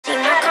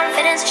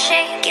hands are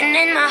shaking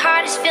and my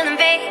heart is feeling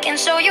vacant.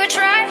 So you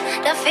tried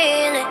to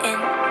fill it in.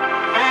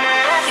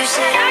 You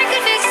said I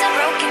could fix the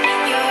broken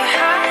in your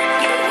heart.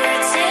 You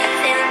would say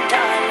then,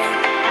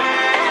 darling.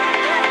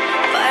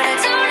 But I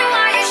don't know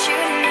why you're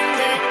shooting in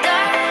the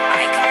dark.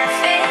 I can't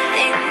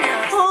faith in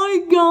now.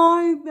 Hi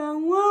guys,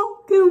 and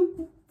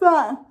welcome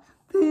back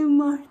to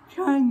my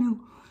channel.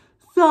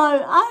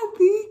 So as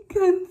you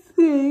can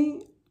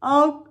see,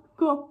 I've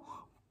got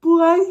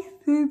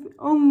braces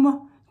on my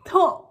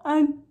top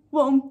and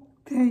bottom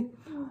teeth.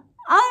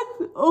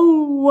 As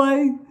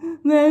always,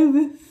 there's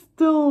a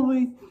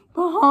story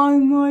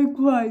behind my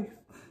brace,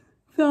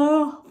 so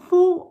I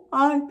thought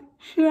I'd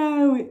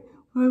share it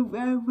with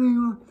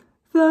everyone.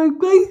 So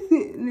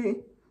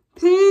basically,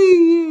 2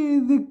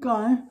 years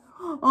ago,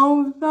 I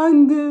was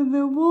under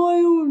the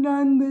Royal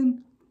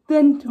London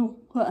Dental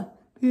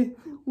Practice,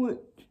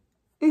 which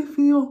if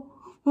you're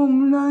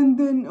from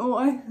London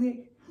or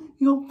Essex,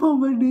 you'll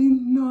probably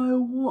know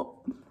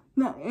what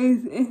that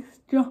is. It's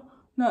just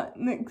like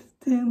next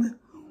to the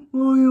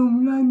Royal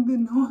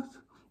London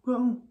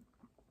Hospital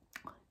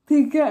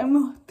to get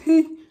my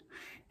teeth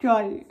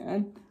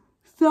straightened.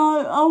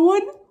 So I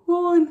went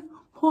for an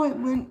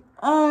appointment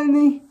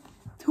early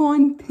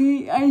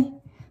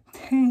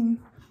 2018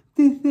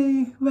 to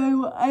see if they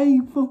were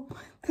able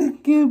to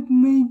give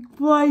me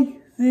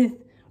braces,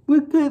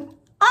 because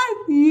as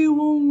you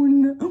all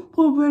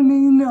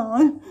probably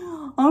know,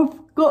 I've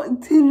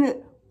got to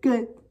look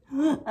good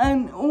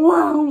and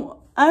well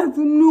as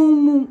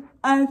normal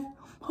as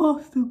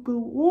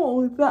possible. What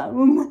was that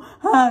on my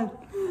hand?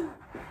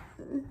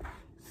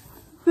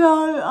 So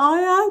I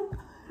had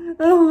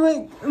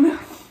the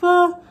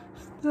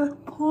first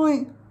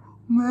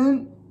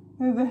appointment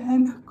with a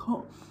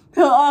helicopter.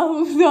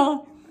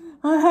 So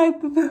I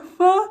had the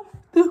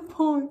first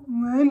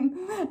appointment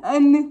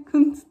and the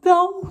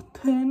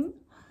consultant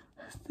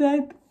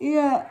said,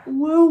 yeah,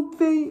 we'll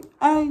be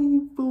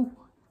able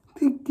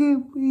to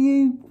give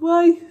you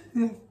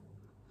braces.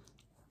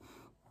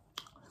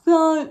 So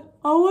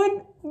I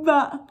went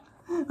back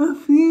a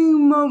few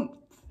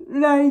months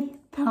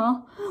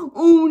later,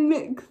 all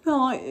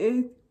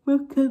excited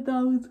because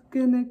I was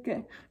gonna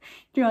get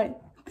straight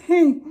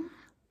teeth.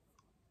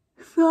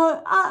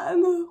 So at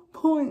the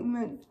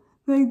appointment,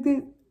 they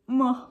did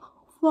my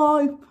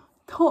 5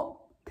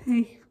 top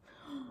teeth.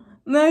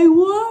 They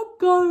were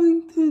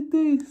going to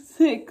do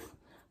 6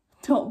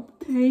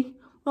 top teeth,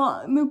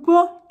 but the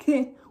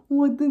bracket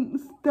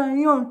wouldn't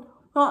stay on.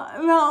 But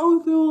that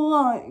was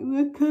alright,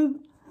 because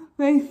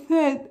they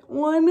said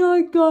when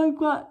I go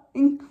back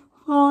in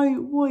 5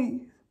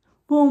 weeks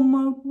for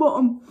my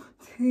bottom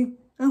teeth,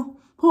 they'll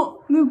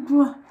put the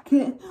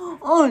bracket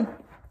on.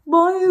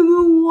 By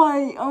the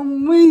way,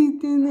 I'm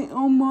reading it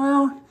on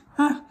my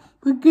iPad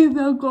because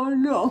I've got a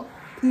lot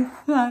to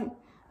say.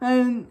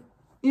 And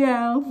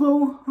yeah, I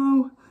thought I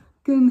was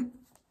gonna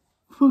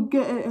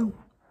forget it all.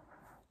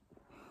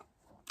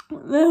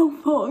 They'll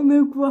put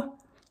the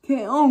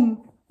bracket on,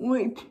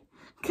 which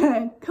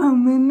kept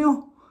coming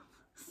off.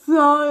 So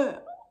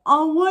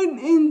I went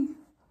in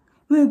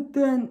the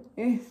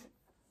dentist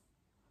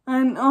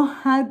and I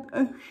had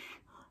a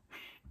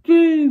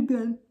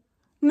student,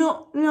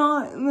 not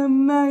like the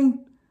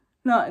main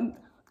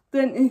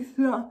dentist,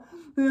 like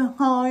the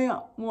high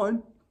up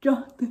one,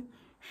 just a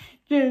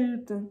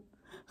student.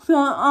 So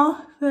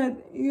I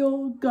said,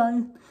 you're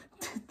going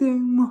to do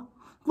my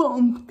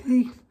bottom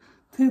teeth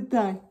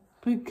today,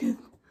 because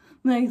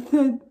they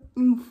said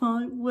in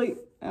 5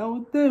 weeks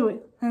I'll do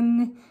it, and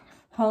then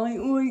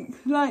 5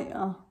 weeks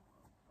later.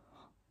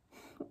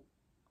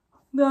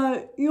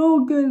 So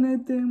you're gonna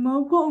do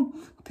my bottom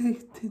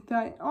teeth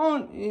today,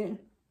 aren't you?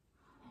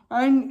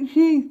 And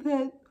she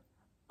said,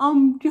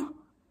 I'm just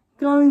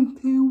going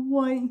to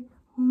wait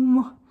for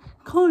my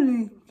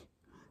colleague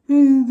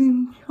who's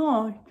in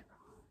charge.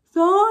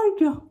 So I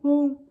just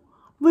thought,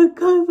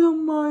 because of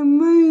my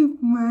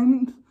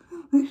movements,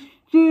 the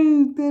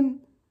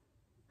student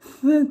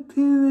said to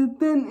the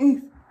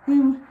dentist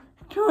who was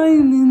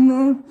training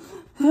them,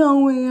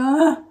 tell me I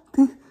have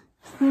to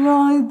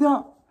slide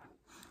up,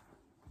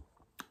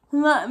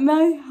 that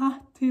they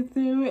had to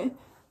do it.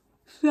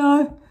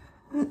 So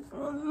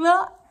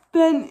that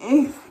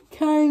dentist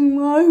came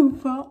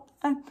over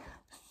and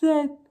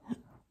said,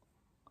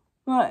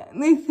 like,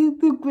 this is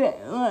the bit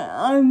where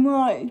I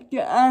might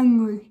get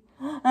angry,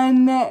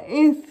 and there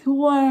is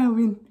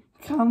swearing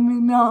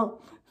coming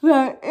up.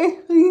 So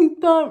if you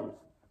don't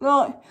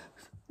like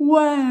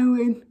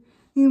swearing,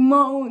 you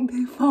might want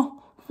to fast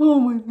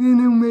forward in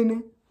a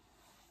minute.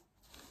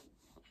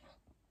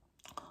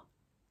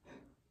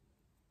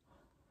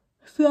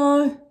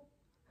 So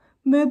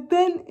the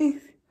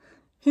dentist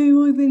who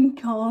was in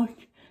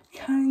charge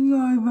came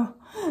over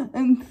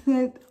and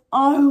said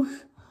I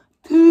was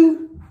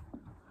too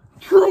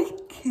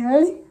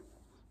tricky.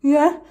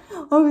 Yeah,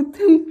 I was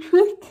too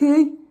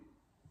tricky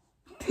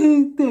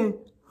to do,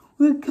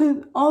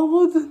 because I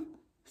wasn't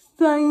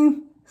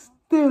staying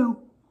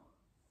still.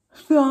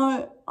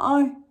 So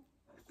I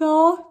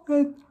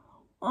said,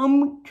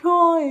 I'm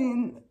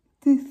trying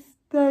to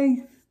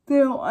stay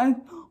still as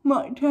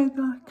much as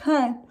I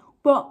can,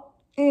 but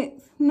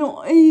it's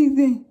not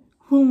easy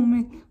for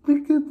me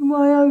because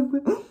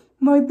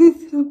my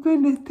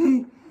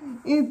disability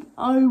is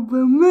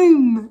over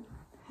movement.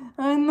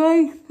 And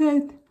they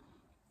said,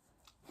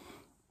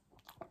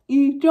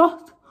 you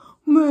just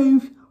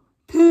move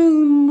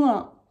too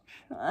much.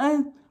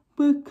 And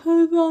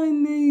because I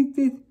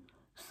needed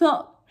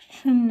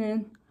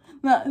suctioning,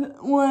 that's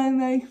when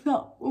they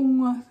sucked all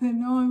my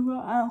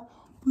saliva out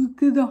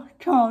because I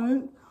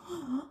choked.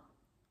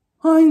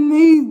 I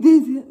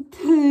needed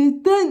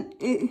to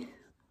dentist,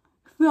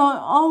 so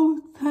I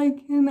was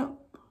taking up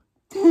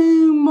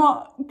too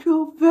much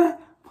of their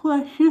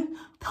precious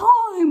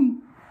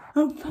time,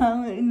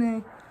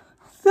 apparently.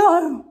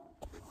 So,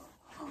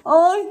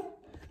 I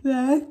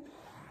said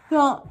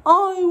that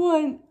I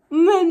went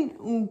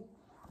mental.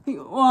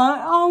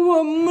 Right, I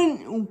went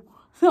mental.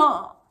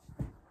 So,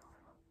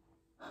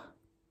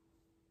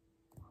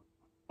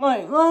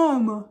 wait, where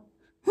am I?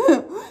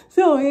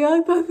 Sorry,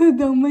 I thought I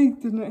done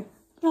making it.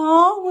 So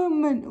I went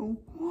mental.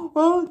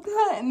 Well,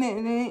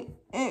 technically,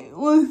 it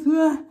was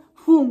their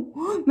fault.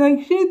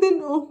 They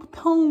shouldn't have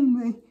told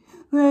me.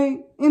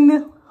 In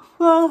the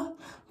first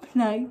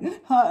place,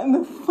 in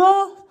the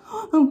first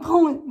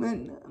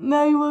appointment,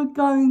 they were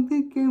going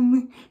to give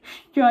me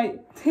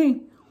straight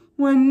teeth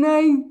when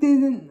they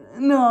didn't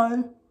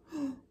know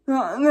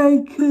that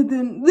they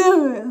couldn't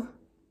do it.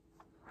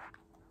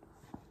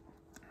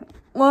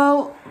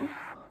 Well,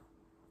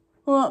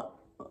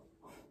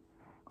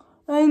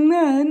 and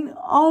then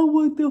I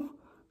would have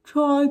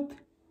tried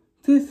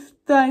to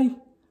stay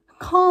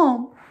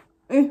calm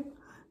if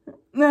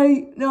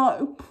they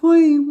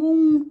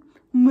pre-warned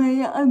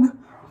me at the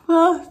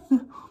first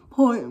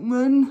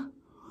appointment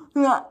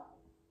that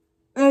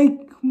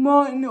they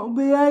might not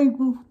be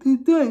able to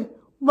do.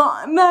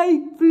 But they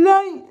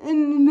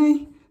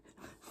blatantly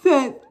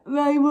said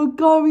they were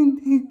going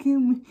to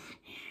give me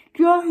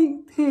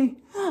straight teeth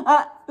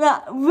at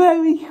that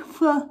very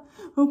first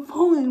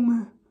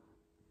appointment.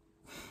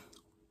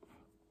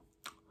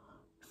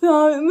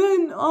 So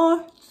then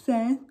I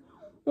said,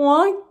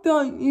 why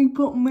don't you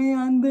put me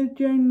under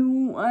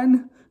general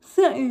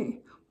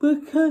anaesthetic?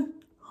 Because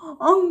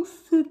I'm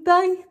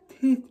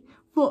sedated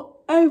for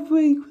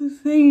every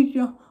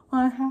procedure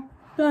I have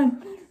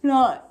done.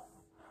 Like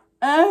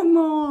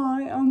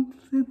MRI, I'm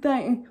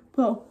sedated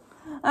for.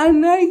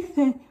 And they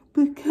said,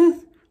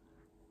 because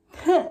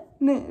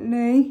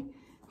technically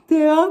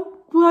the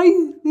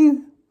upgrade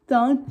is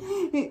done,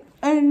 it's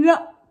a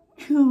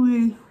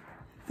luxury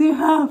to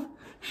have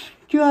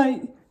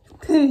straight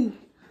teeth.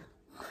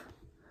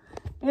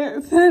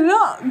 It's a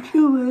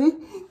luxury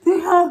to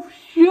have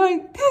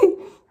straight teeth,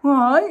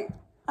 right?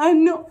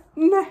 And not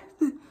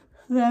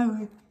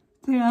necessary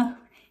to have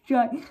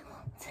straight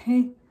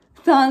teeth.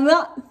 So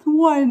that's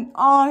when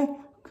I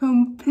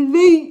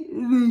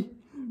completely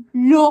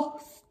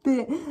lost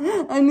it.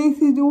 And this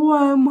is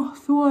where my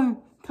swearing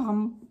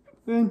comes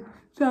in.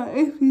 So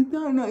if you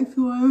don't know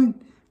swearing,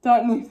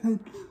 don't listen.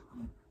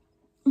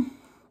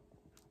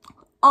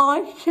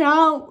 I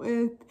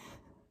shouted,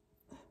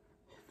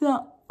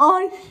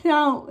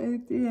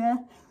 yeah.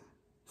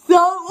 So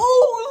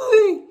all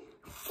the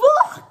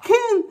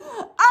fucking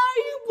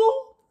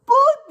able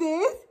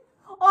bodies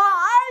are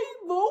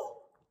able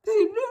to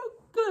look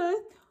good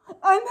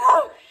and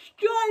have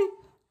straight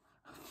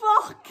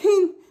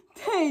fucking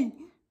teeth.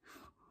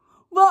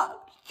 But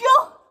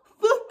just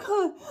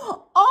because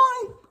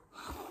I'm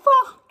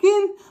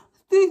fucking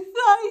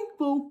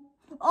disabled,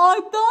 I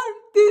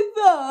don't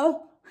deserve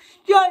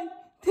straight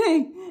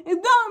teeth.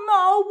 It don't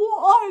matter what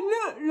I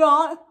look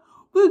like,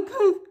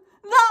 because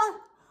that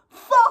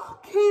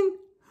fucking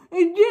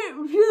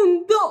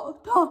Egyptian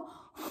doctor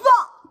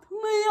fucked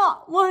me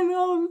up when I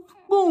was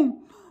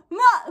born.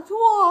 That's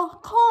why I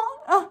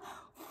can't have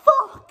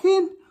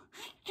fucking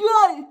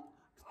straight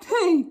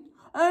teeth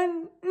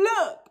and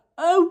look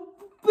a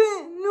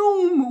bit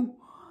normal.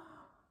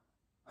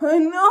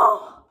 And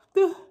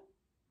after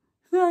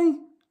they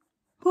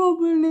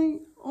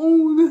probably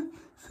all the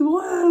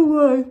swear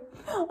words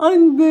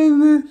under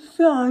the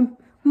sun,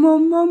 my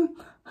mum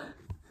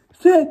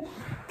said,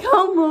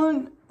 come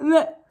on,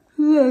 let's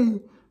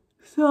leave.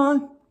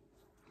 So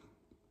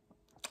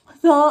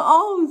I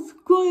was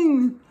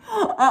screaming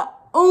at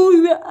all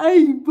the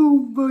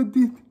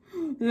able-bodied.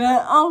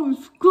 Yeah, I was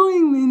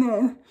screaming at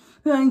them,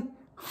 saying,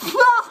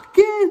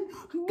 fucking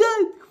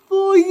good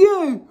for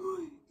you.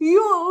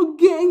 You're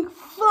getting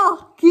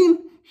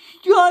fucking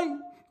straight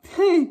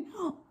teeth.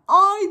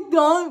 I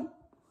don't,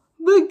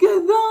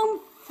 because I'm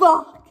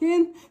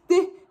fucking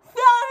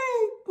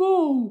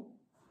disabled.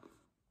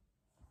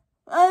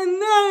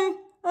 And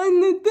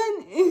the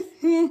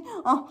dentists here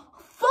are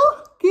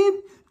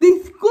fucking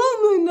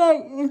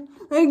discriminating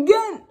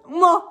against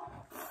my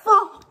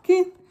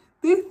fucking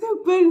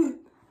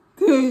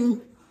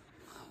disability.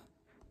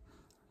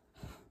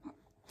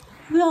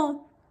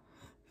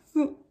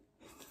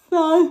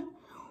 So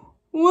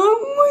when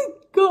we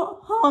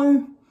got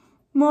home,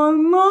 my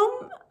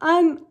mum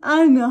and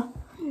Anna,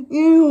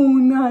 you all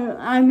know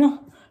Anna,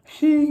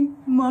 she's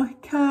my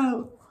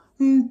cow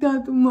who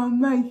does my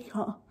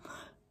makeup.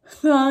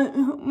 So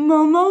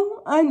my mum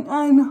and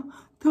Anna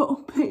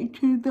took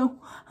pictures of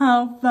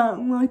how bad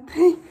my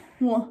teeth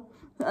were,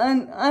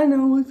 and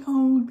Anna was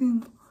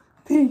holding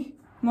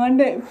my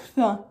lips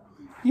so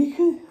you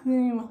could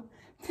see my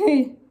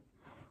teeth,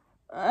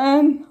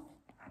 and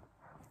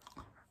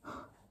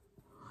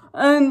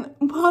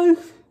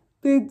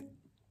posted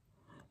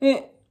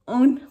it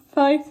on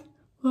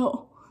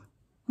Facebook,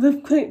 the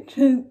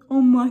pictures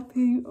on my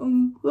teeth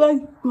on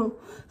Facebook,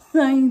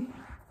 saying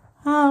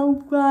how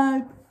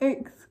bad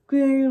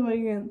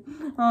experience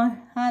I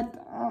had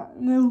at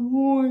the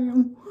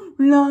Royal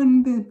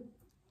London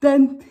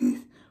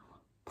dentist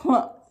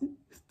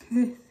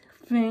practice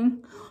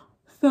thing,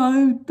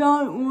 so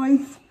don't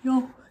waste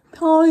your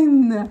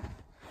time there.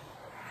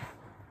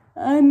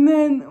 And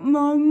then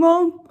my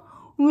mum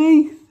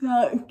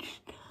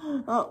researched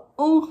an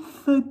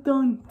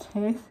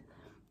orthodontist,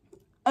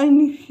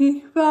 and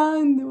she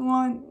found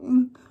one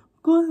in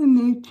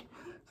Greenwich,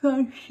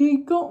 so she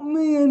got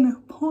me an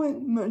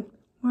appointment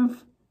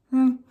with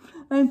him,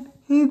 and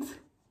he's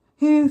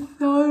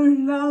so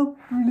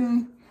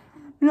lovely.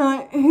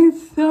 Like,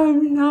 he's so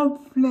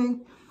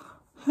lovely.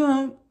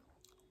 So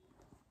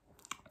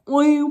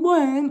we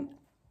went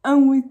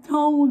and we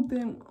told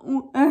him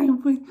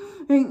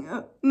everything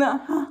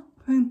that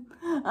happened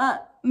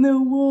at the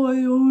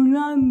Royal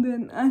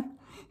London, and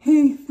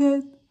he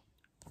said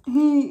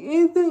he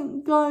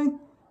isn't going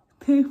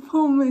to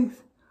promise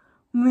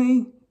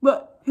me,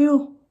 but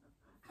he'll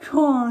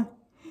try.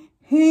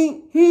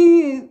 He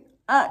is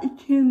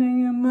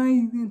actually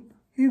amazing.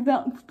 He's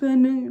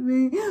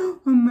absolutely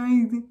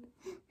amazing.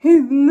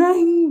 His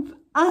name's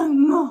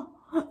Emma,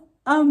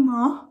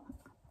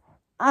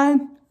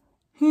 and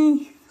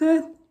he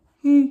said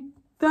he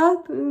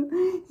does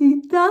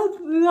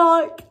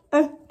like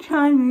a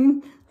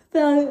challenge,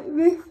 so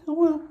this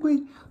will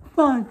be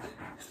fun.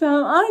 So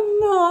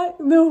unlike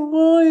the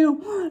Royal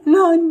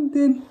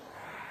London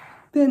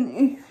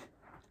dentist,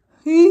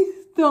 he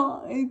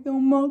started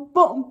on my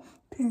bottom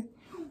teeth,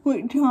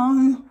 which are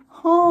the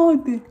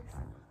hardest.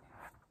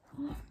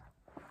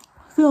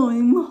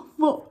 Sorry, my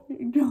foot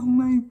just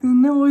made the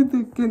noise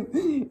against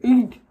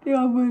each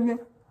other.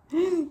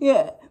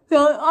 Yeah, so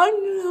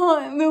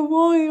unlike the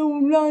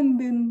Royal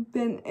London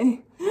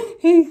dentist,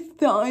 he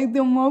started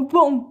on my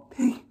bottom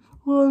teeth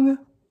for the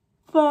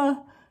first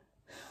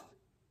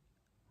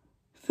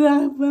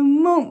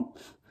 7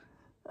 months.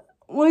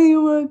 We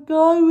were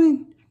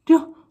going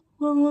just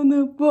for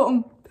the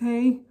bottom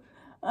teeth,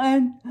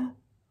 and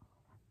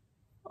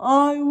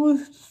I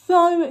was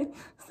so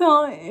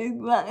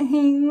excited that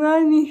he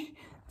managed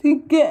to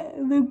get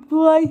the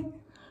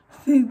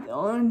braces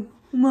on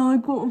my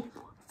bottom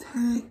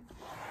teeth.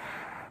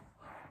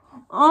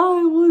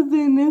 I was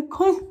in a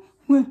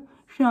Christmas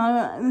show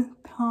at the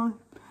time,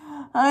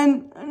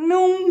 and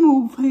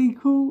normal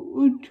people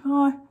would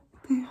try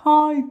to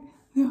hide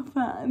the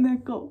fact they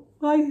got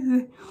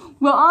braces,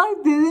 but I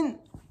didn't.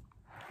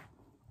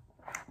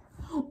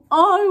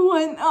 I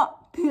went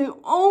up to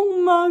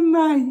all my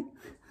mates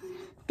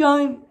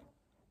going,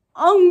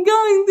 I'm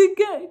going to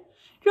get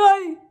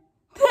straight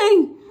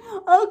teeth.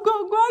 I've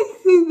got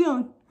braces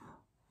on.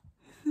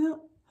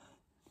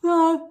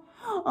 So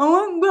I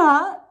went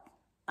back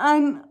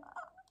and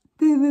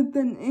to the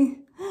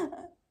dentist,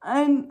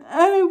 and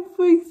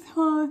every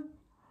time,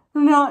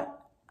 like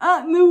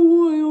at the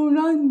Royal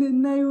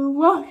London, they were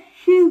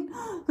rushing,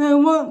 they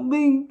weren't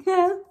being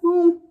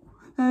careful,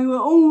 they were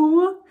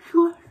all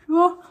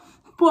rush,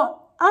 but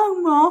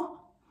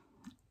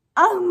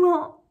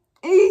Emma,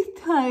 he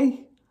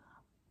takes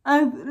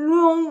as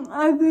long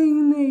as he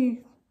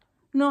needs.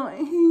 Like,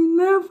 he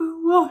never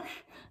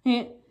rushes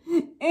it.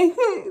 If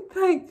it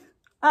takes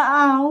an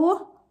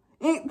hour,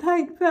 it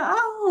takes an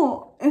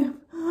hour.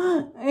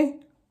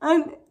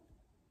 And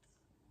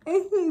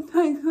if it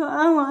takes an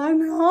hour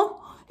and a half,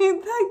 it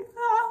takes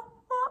an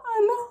hour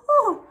and a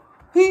half.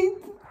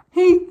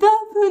 He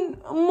doesn't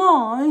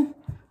mind,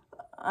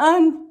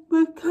 and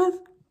because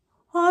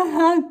I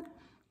had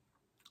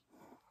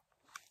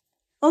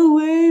a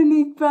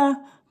really bad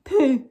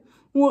tooth,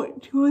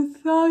 which was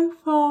so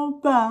far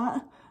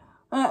back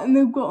at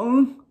the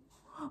bottom.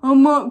 I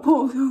might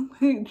put some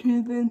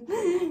pictures in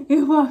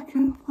if I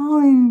can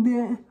find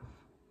it.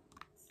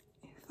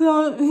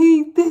 So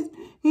he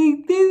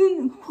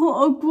didn't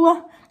put a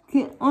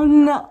bracket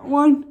on that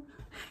one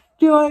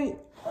straight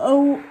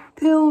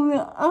till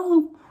the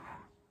other.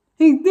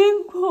 He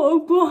didn't put a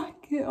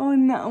bracket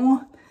on that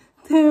one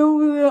till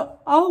the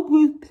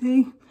other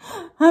teeth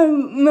have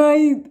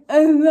made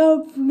a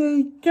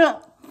lovely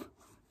gap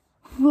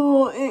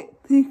for it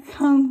to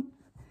come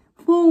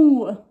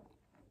forward.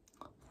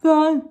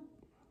 So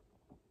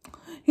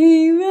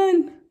he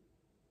then,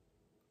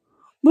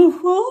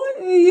 before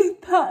he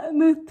attached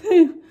the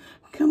tooth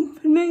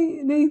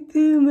completely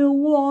to the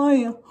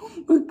wire,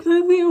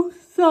 because it was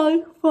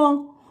so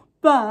far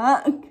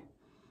back,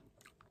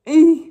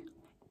 he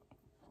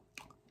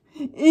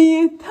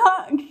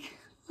attached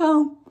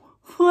some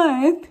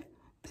thread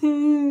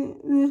to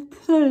the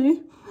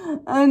tooth,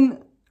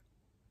 and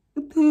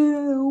to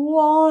the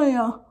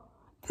wire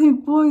to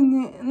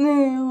bring it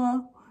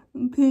nearer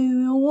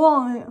to the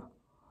wire.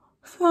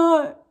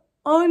 So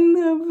on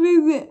the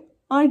visit,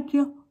 I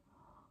can't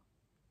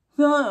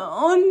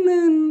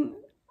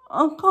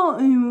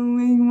even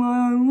read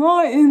my own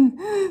writing.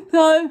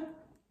 So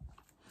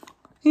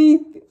he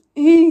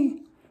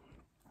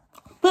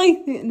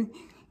basically,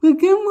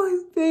 because my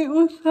feet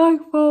were so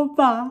far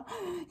back,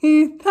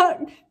 he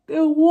attached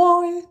the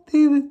wire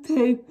to the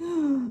tube.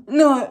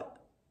 No,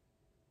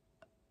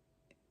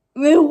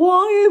 the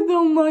wire's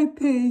on my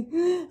teeth,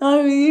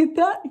 and he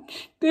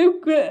attached the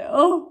bit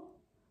of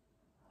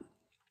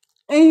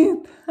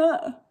it.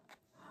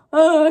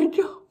 I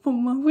just put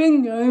my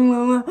finger in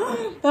my mouth.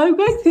 So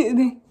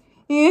basically,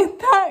 he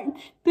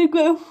attached the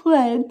bit of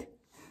thread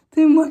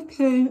to my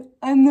tooth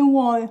and the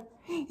wire.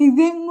 He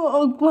didn't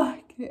want to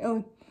black it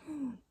on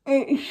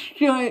it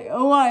straight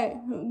away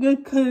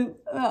because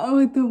that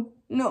would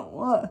not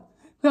work.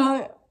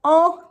 So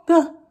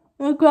after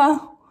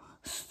about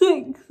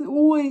 6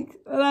 weeks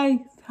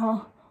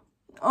later,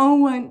 I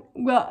went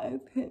back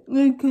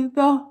because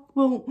I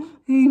thought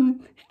he was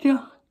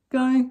just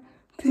going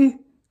to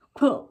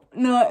put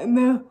like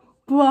the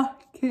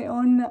bracket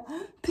on that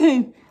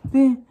too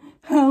to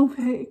help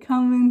it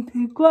come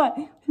into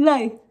place.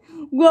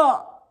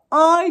 But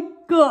I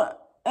got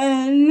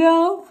a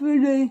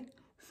lovely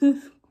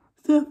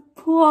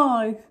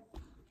surprise.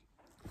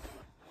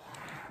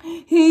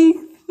 He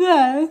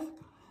said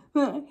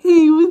that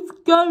he was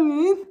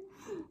going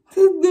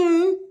to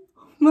do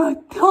my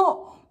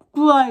top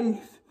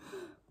brace,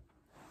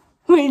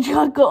 which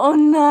I got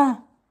on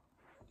there.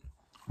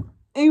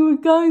 He was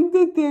going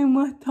to do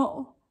my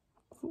top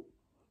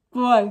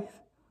brace.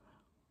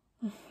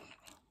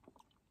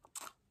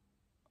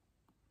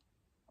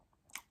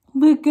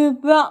 Because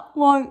that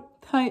won't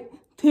take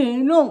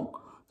too long.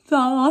 So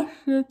I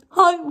should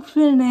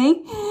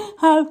hopefully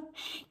have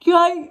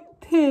straight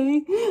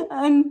teeth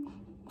and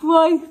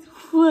brace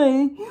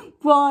free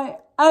by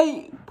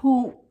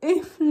April,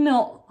 if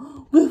not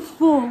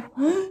before.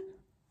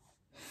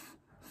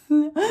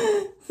 So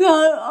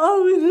I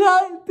would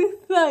like to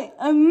say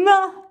a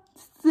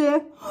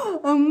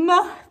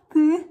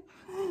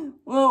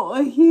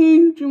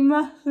huge,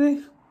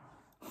 massive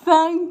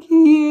thank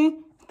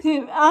you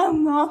to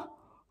Emma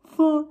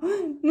for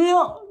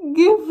not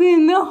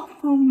giving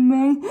up on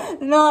me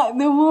like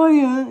the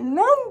Royal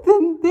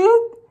London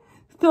did.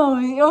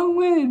 Sorry, I'm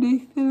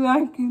really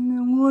liking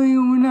the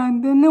Royal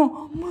London.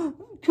 No,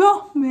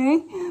 trust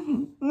me,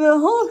 the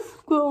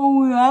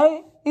hospital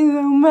there is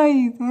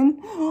amazing.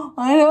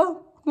 I love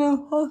the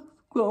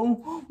hospital,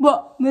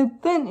 but the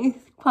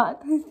dentist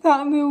practice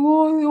at the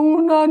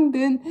Royal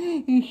London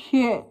is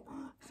shit.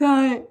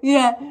 So,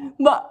 yeah,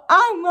 but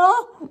Emma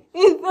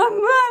is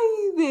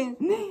amazing.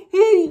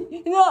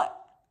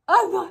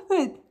 As I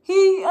said,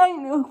 he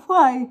ain't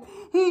afraid.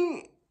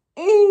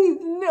 He's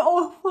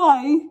not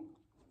afraid.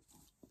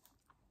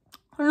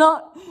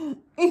 Like,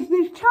 it's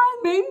a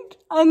challenge,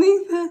 and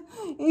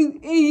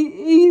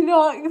he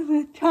likes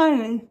the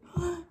challenge.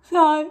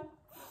 So,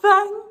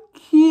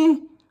 thank you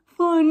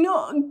for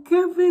not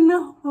giving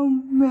up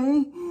on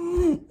me,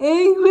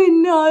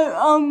 even though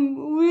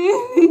I'm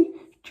really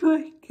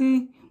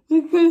tricky,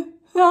 because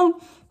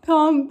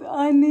sometimes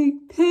I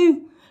need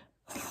 2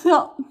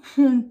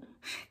 suction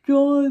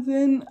straws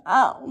in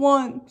at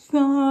once so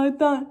I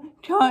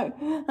don't choke,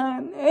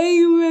 and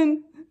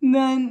even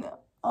then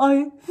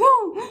I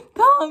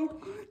sometimes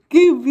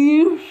give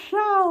you a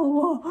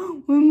shower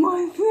with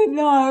my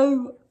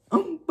saliva,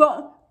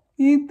 but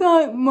you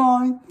don't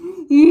mind,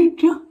 you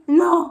just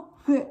laugh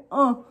it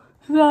off.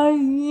 So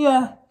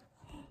yeah,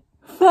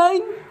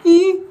 thank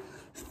you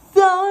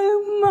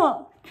so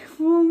much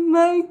for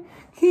making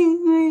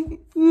me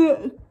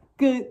look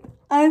good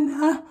and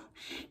have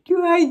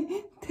straight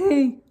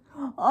teeth.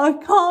 I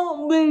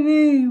can't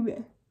believe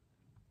it.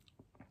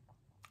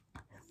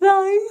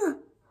 So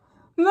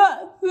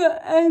that's the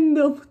end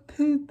of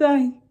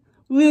today's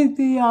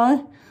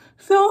video.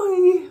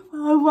 Sorry if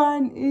I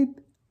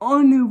ranted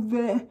on a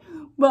bit,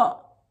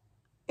 but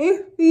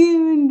if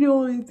you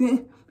enjoyed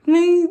it,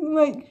 please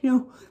make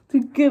sure to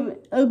give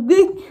it a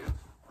big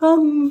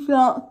thumbs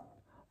up.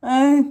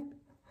 And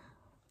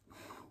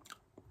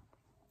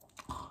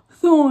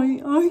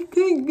sorry, I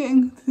keep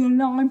getting to the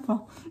live.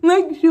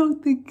 Make sure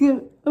to give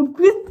it a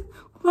big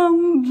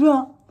thumbs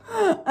up.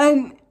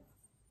 And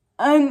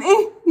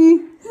if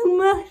you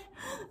smash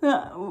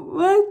that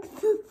red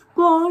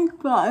subscribe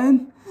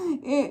button,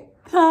 it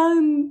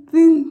turns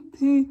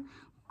into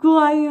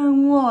grey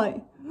and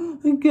white,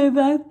 because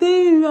I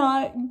do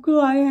like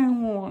grey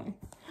and white.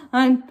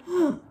 And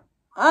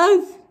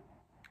as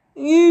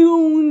you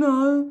all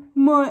know,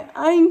 my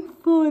aim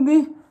for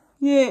this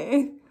year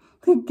is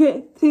to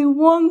get to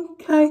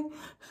 1k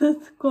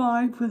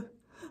subscribers.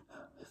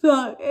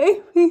 So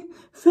if you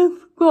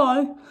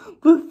subscribe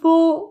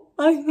before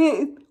I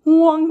hit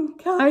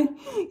 1k,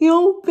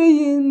 you'll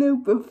be in the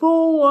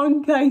before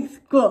 1k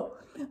squad.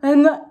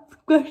 And that's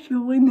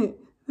special, isn't it?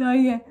 So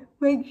yeah,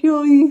 make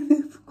sure you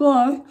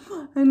subscribe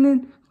and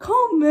then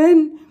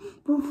comment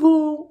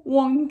before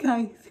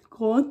 1K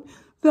scored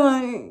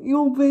so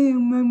you'll be a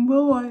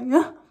member, won't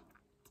you?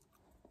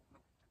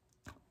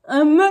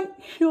 And make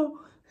sure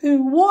to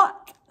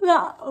whack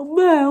that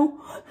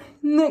bell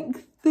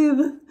next to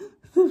the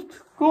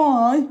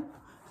subscribe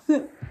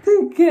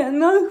to get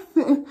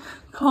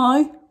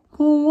notified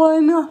for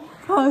when I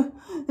post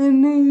a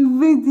new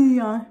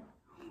video.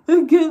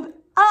 Because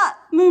at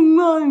the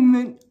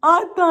moment,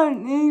 I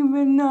don't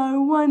even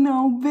know when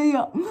I'll be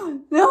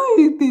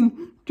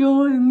uploading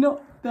during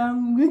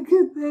lockdown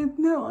because there's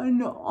not a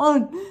lot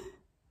on.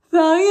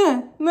 So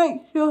yeah,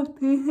 make sure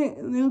to hit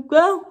the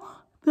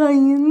bell so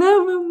you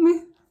never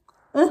miss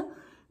a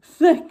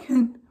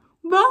second